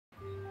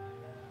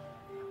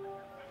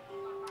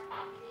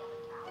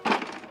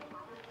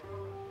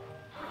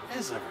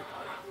is everybody?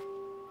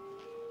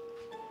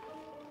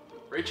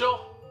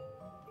 Rachel?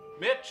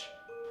 Mitch?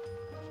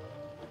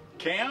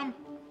 Cam?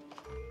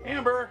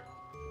 Amber?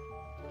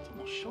 It's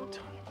almost showtime.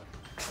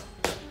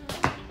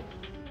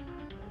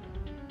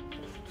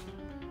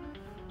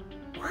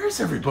 Where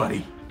is everybody?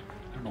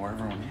 I don't know where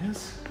everyone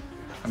is.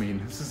 I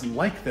mean, this isn't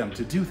like them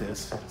to do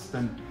this. It's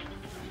been,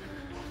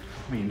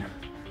 I mean,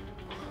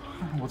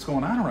 I don't know what's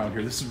going on around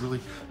here. This is really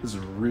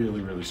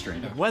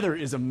strange. The weather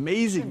is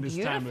amazing this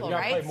time of Beautiful, year.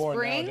 right?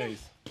 Spring?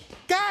 Nowadays.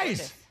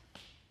 Guys,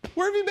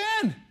 where have you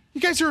been?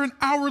 You guys are an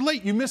hour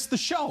late. You missed the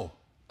show.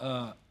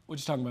 What you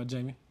talking about,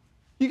 Jamie?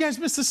 You guys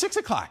missed the 6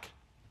 o'clock.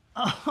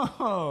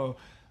 Oh,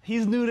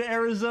 he's new to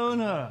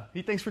Arizona.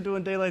 He thinks we're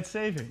doing daylight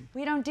saving.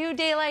 We don't do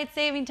daylight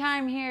saving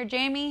time here,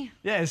 Jamie.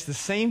 Yeah, it's the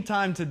same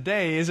time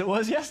today as it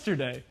was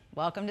yesterday.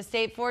 Welcome to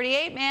State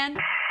 48, man.